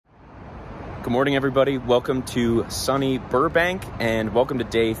Good morning, everybody. Welcome to sunny Burbank and welcome to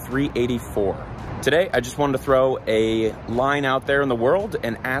day 384. Today, I just wanted to throw a line out there in the world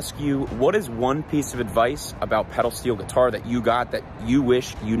and ask you, what is one piece of advice about pedal steel guitar that you got that you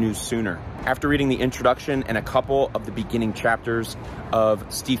wish you knew sooner? After reading the introduction and a couple of the beginning chapters of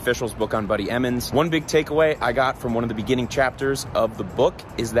Steve Fischl's book on Buddy Emmons, one big takeaway I got from one of the beginning chapters of the book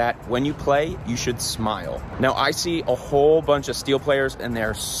is that when you play, you should smile. Now, I see a whole bunch of steel players and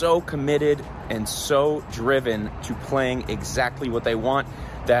they're so committed and so driven to playing exactly what they want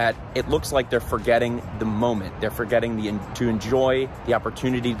that it looks like they're forgetting the moment. They're forgetting to enjoy the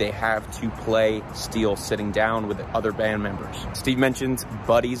opportunity they have to play steel sitting down with other band members. Steve mentions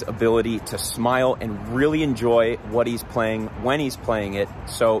Buddy's ability to smile and really enjoy what he's playing when he's playing it.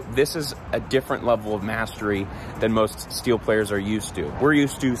 So this is a different level of mastery than most steel players are used to. We're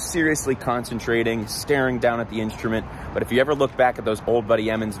used to seriously concentrating, staring down at the instrument. But if you ever look back at those old Buddy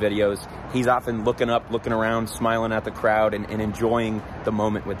Emmons videos, he's often looking up, looking around, smiling at the crowd and enjoying the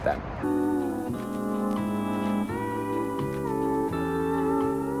moment with them.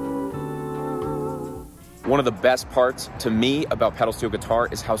 One of the best parts to me about pedal steel guitar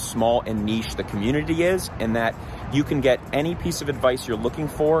is how small and niche the community is, and that you can get any piece of advice you're looking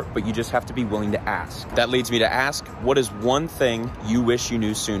for, but you just have to be willing to ask. That leads me to ask, what is one thing you wish you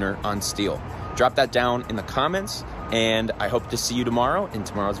knew sooner on steel? Drop that down in the comments, and I hope to see you tomorrow in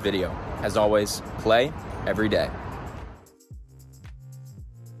tomorrow's video. As always, play every day.